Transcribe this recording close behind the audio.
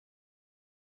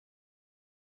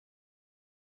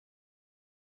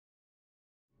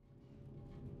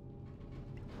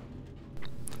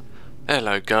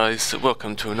Hello guys,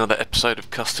 welcome to another episode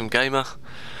of Custom Gamer.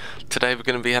 Today we're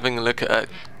going to be having a look at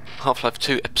Half-Life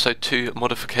 2 Episode 2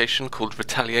 modification called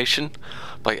Retaliation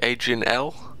by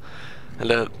AdrianL.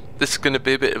 And this is going to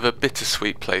be a bit of a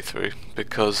bittersweet playthrough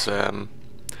because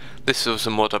this was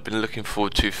a mod I've been looking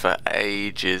forward to for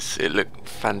ages. It looked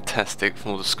fantastic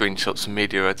from all the screenshots and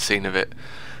media I'd seen of it.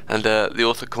 And the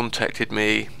author contacted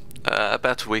me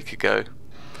about a week ago,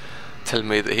 telling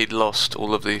me that he'd lost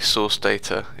all of the source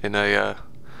data in a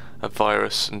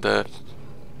virus and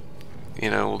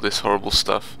you know, all this horrible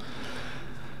stuff,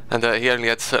 and he only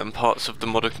had certain parts of the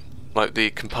mod, like the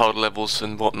compiled levels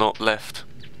and whatnot, left.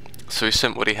 So he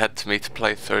sent what he had to me to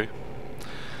play through,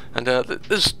 and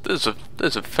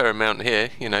there's a fair amount here.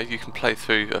 You know, you can play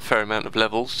through a fair amount of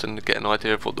levels and get an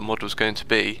idea of what the mod was going to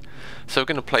be. So we're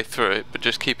going to play through it, but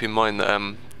just keep in mind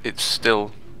that it's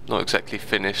still not exactly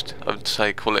finished. I would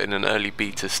say call it in an early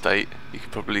beta state, you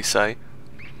could probably say.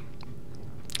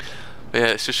 But yeah,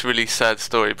 it's just a really sad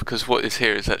story because what is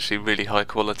here is actually really high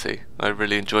quality. I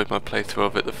really enjoyed my playthrough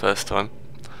of it the first time.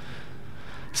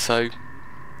 So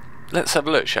let's have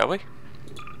a look, shall we?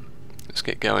 Let's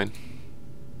get going.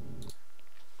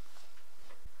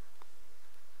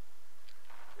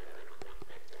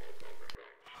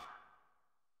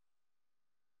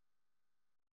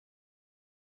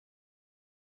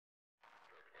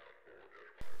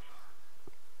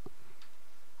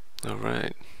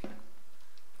 Alright.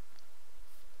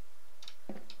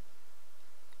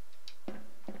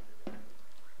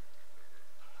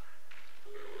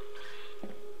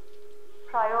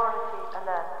 Priority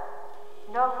alert.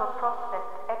 Nova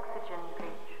Prospect Oxygen breach.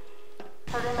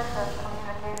 Perimeter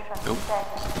communication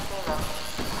status 0.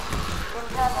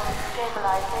 Internal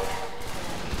stabilization unit.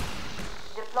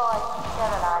 Deploy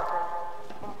sterilizers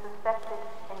in suspected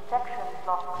infection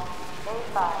block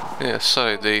A5. Yeah,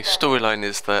 so the storyline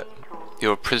is that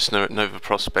you're a prisoner at Nova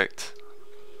Prospect.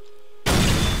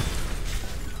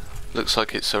 Looks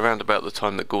like it's around about the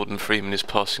time that Gordon Freeman is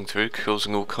passing through,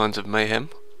 causing all kinds of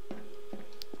mayhem,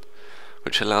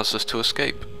 which allows us to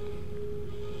escape.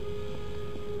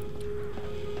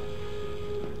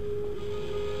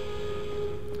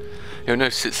 You'll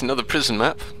notice it's another prison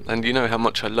map, and you know how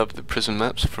much I love the prison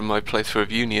maps from my playthrough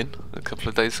of Union a couple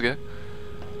of days ago.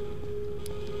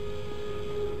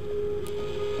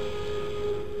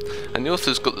 And the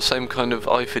author's got the same kind of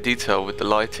eye for detail with the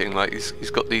lighting. Like he's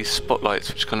got these spotlights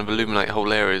which kind of illuminate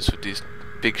whole areas with these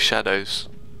big shadows.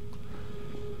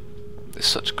 It's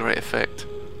such a great effect.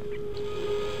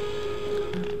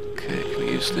 Okay, can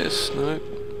we use this? No.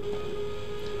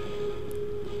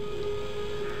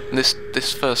 And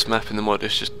this first map in the mod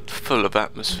is just full of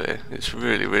atmosphere. It's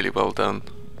really, really well done.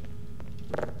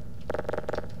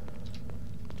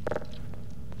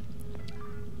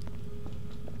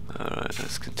 Alright,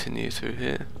 let's continue through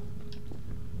here.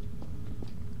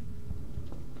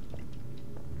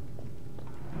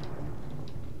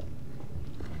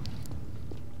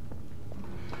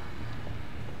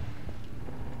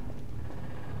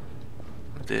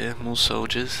 Oh dear, more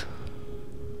soldiers.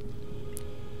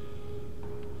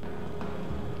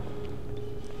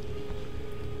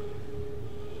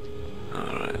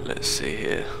 Alright, let's see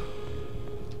here.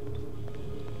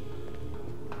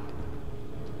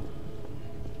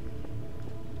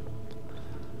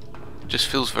 Just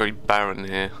feels very barren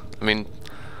here. I mean,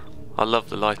 I love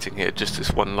the lighting here, just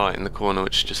this one light in the corner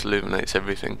which just illuminates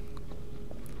everything.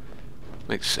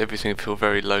 Makes everything feel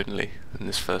very lonely in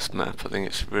this first map. I think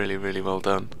it's really, really well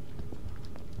done.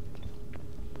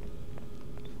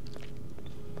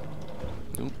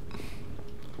 Oop.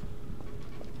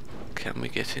 Can we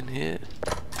get in here?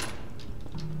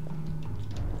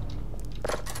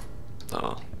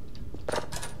 Oh.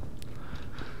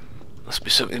 Must be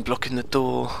something blocking the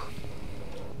door.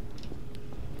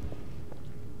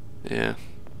 Yeah.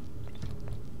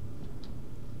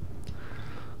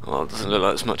 Well, it doesn't look like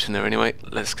there's much in there anyway.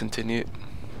 Let's continue.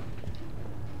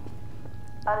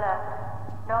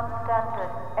 Alert.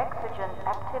 Non-standard exigent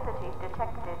activity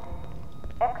detected.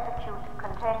 Execute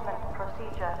containment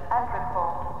procedure and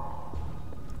report.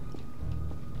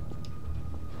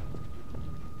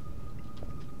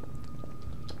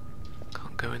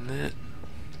 Can't go in there.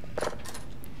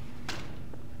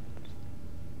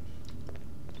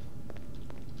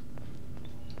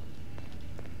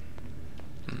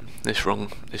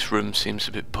 This room seems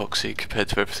a bit boxy compared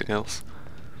to everything else.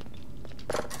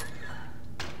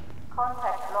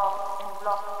 Contact lost in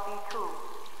block B2.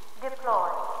 Deploy.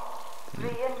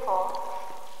 Reinforce.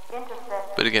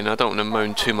 Intercept. But again, I don't want to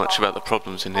moan too much about the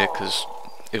problems in here because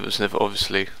it was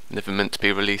obviously never meant to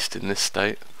be released in this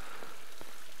state.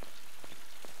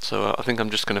 So I think I'm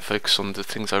just going to focus on the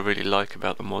things I really like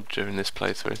about the mod during this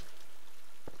playthrough.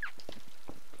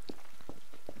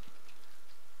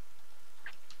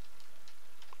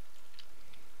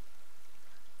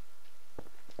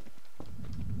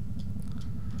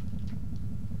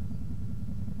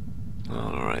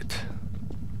 Alright.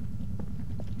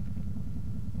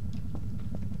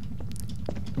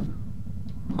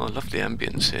 Oh, I love the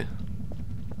ambience here.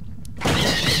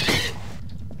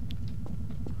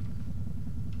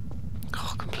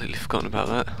 Oh, completely forgotten about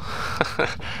that.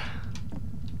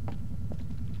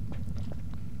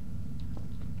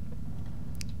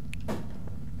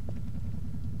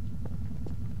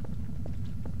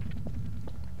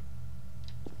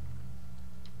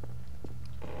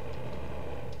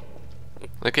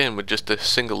 Again, with just a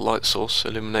single light source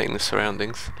illuminating the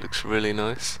surroundings, looks really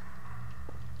nice.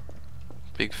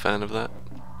 Big fan of that.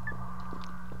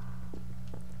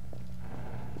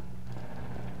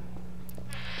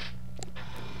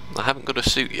 I haven't got a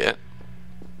suit yet,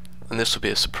 and this will be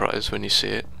a surprise when you see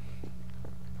it.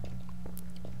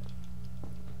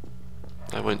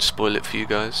 I won't spoil it for you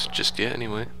guys just yet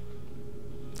anyway.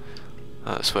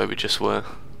 That's where we just were.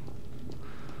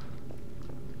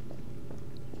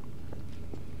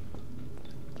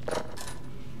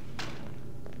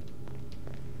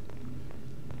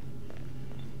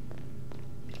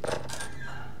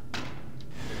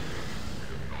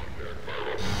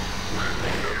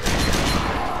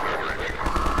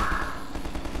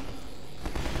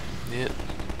 Yep,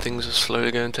 things are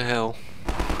slowly going to hell.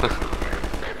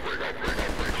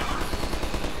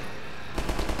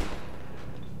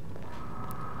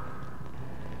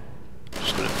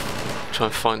 Just gonna try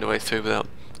and find a way through without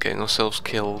getting ourselves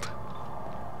killed.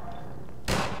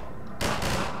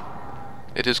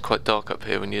 It is quite dark up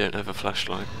here when you don't have a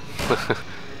flashlight.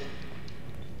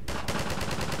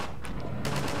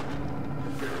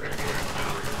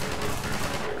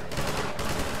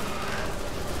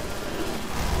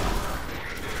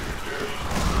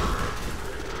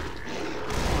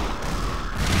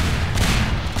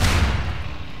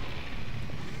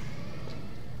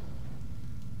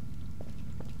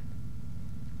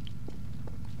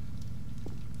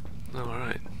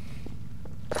 Alright.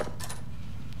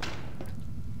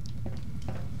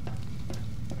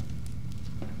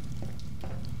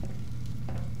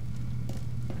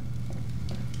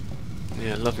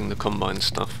 Yeah, loving the combine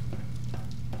stuff.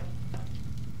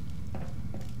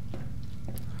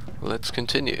 Let's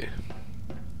continue.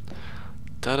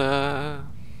 Ta-da!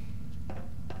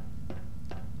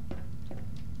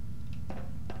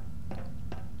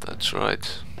 That's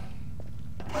right.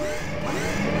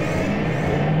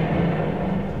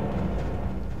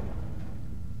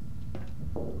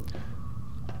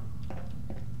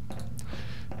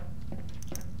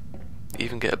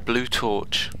 Even get a blue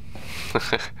torch.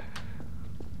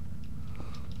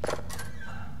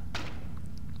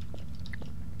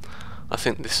 I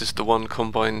think this is the one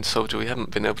combined soldier we haven't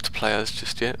been able to play as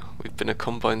just yet. We've been a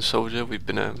combined soldier, we've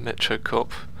been a metro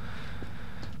cop.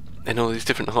 In all these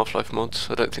different Half-Life mods,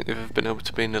 I don't think we've ever been able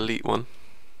to be an elite one.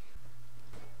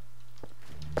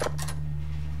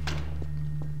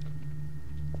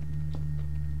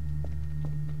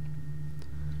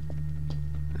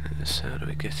 So how do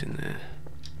we get in there?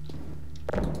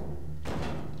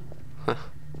 Huh.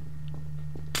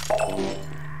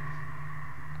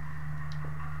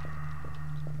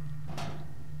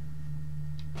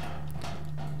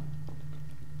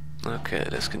 Okay,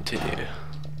 let's continue.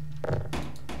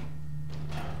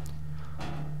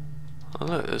 Oh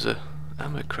look, there's a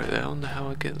ammo crate there. I wonder how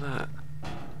I get that.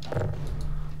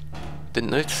 Didn't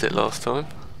notice it last time.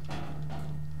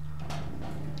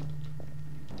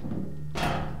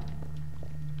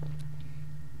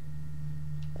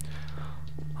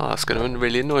 Oh, that's going to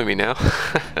really annoy me now.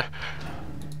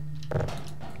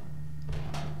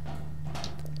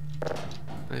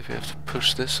 Maybe I have to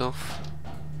push this off.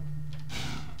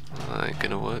 That ain't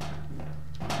gonna work.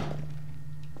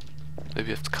 Maybe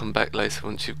you have to come back later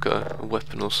once you've got a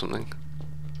weapon or something.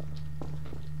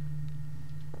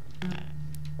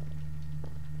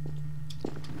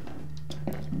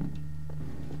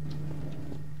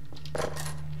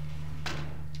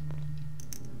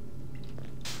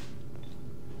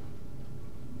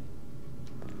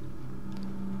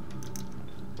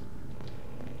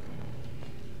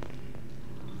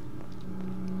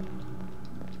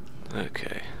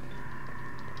 Okay.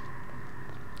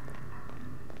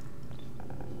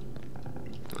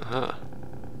 Aha.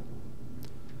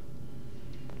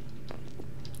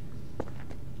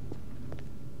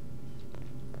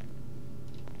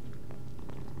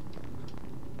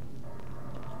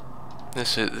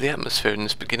 So the atmosphere in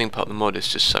this beginning part of the mod is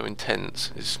just so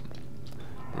intense. It's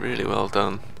Really well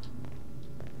done.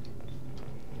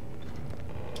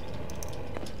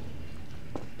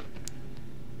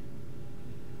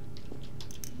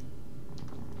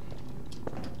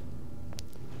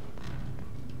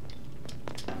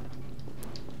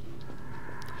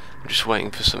 I'm just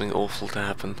waiting for something awful to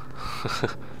happen.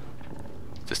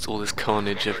 Just all this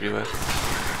carnage everywhere.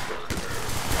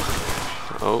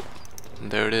 Oh,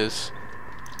 and there it is.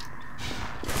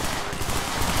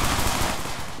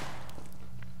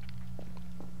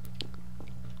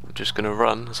 I'm just gonna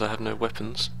run as I have no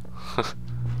weapons.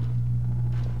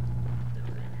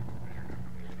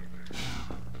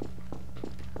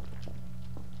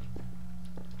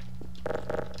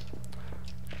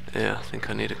 Yeah, I think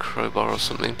I need a crowbar or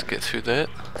something to get through there.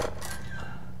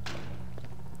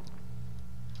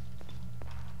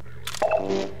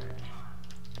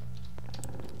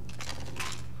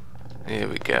 Here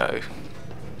we go.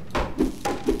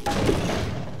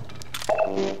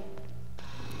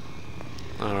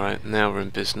 Alright, now we're in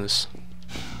business.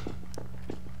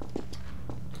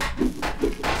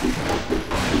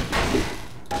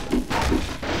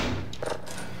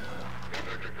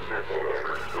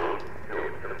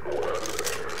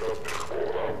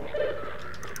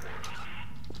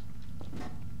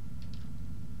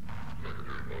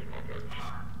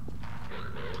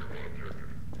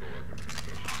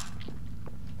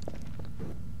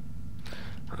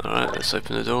 Alright, let's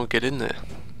open the door and get in there.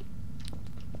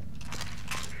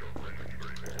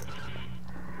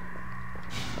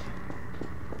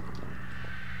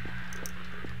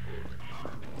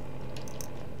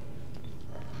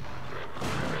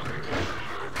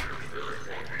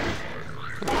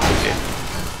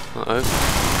 Uh-oh.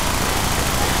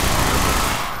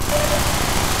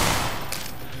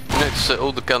 Notice that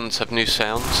all the guns have new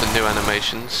sounds and new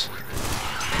animations.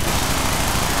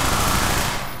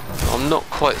 I'm not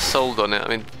quite sold on it. I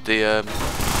mean, the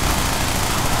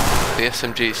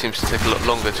SMG seems to take a lot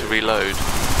longer to reload,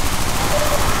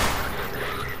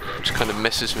 which kind of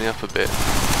messes me up a bit.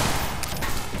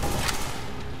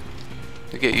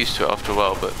 You get used to it after a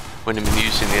while, but when I've been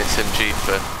using the SMG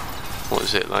for, what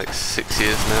is it, like 6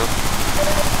 years now,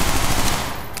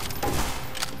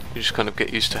 you just kind of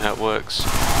get used to how it works.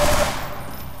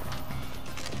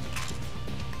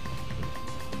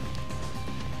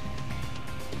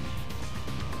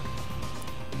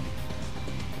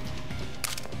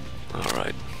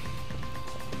 Alright.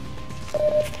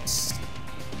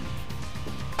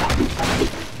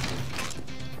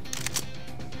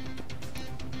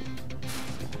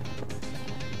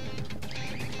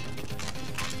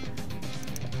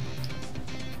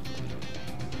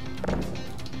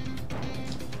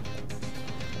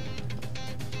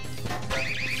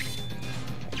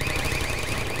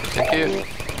 Thank you.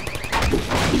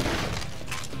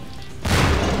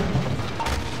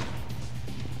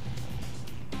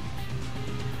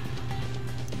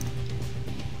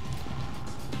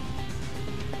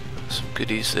 Some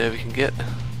goodies there we can get.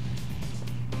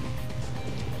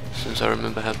 As soon as I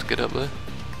remember how to get up there.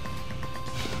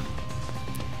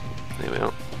 There we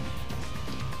are.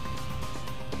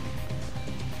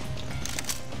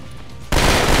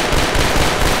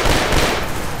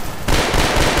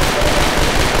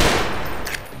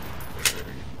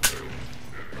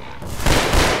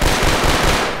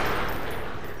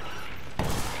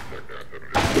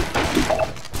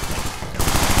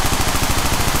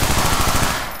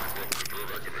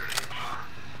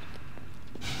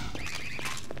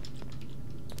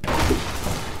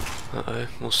 Uh-oh,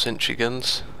 more sentry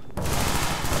guns.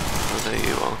 Oh, there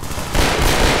you are.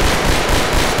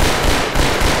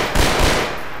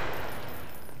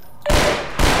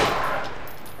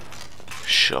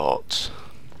 Shots.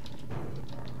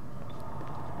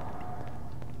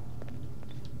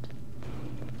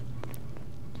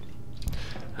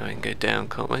 Oh, we can go down,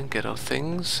 can't we, and get our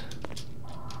things.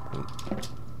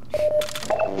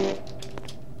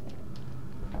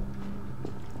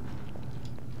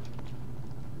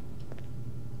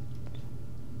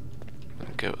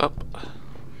 Go up.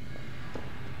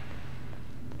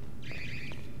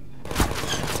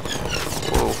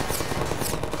 Whoa.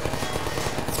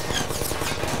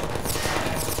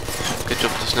 Good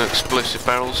job there's no explosive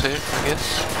barrels here, I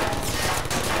guess.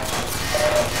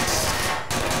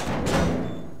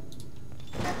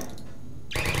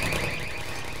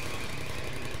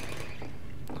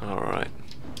 Alright.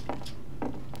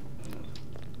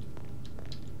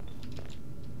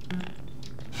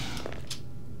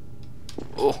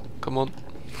 Oh, come on.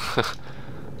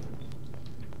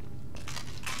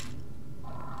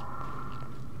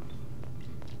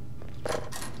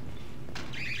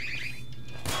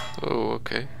 Oh,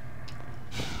 okay.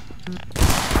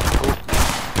 Oh,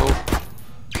 oh.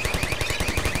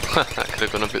 That could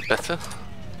have gone a bit better.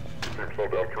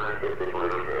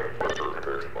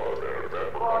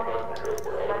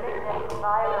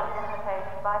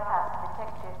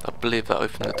 I believe that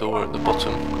opened the door at the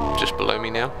bottom, just below me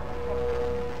now.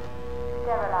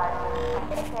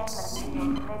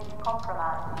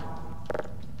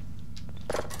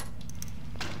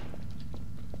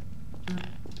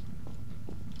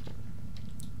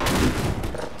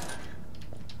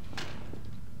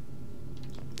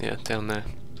 Yeah, down there.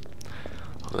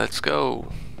 Let's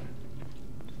go.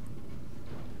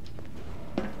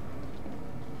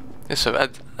 Yeah, so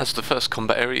as the first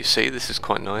combat area you see, this is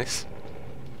quite nice.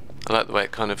 I like the way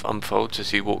it kind of unfolds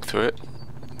as you walk through it.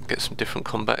 Get some different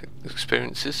combat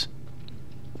experiences.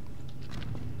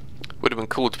 Would have been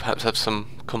cool to perhaps have some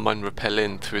combine rappel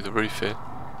in through the roof here.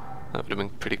 That would have been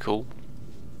pretty cool.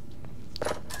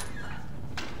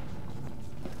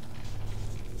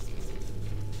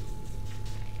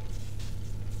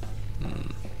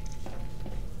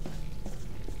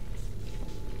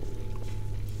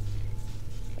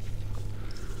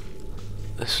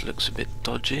 This looks a bit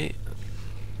dodgy.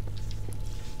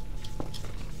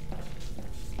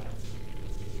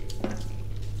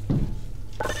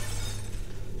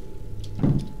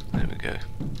 There we go.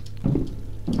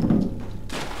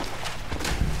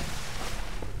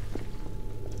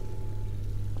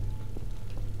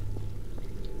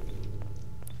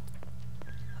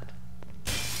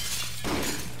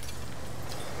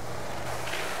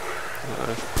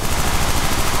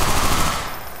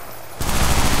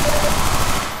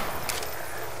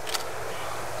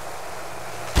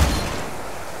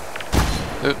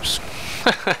 Oops.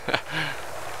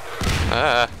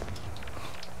 Ah.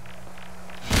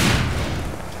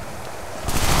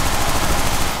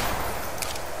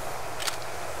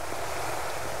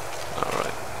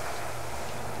 Alright.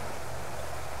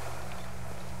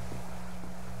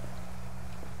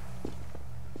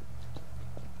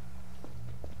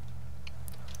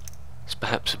 It's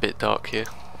perhaps a bit dark here.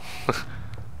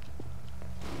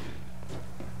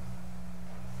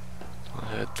 I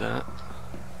heard that.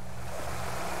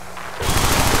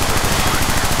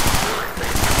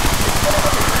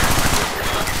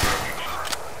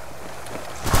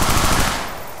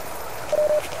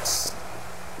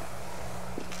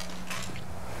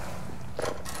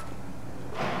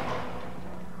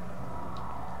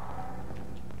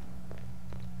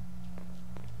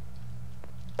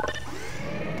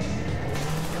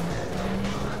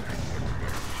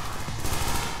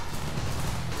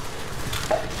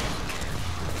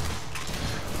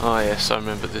 Oh yes, I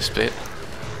remember this bit.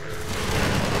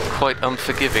 Quite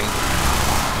unforgiving.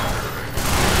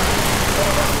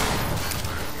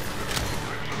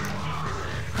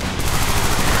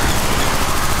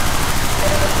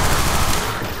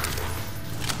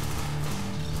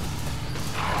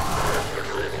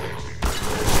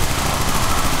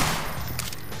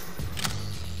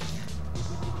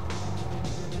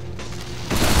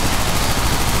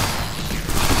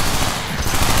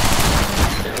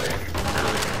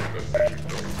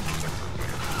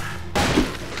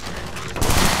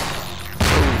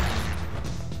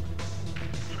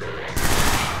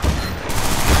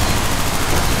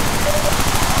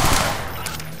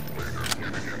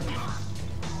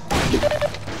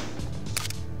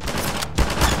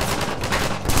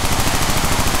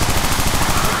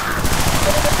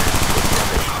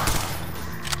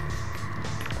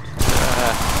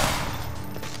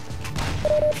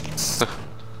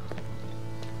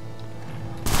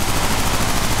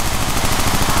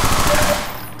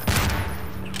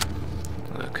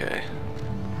 Okay.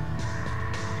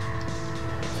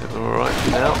 So we're alright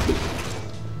now.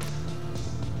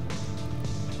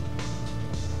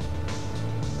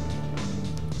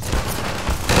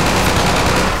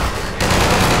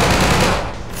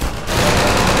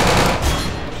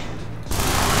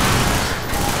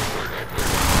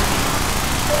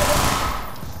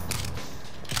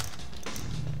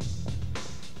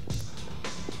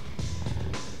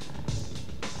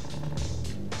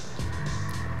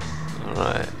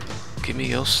 Alright, give me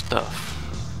your stuff.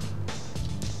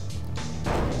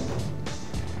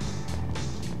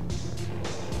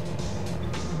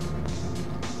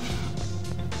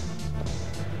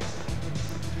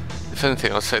 If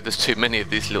anything, I'd say there's too many of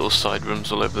these little side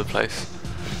rooms all over the place.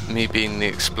 Me being the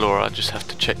explorer, I just have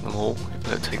to check them all, even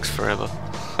though it takes forever.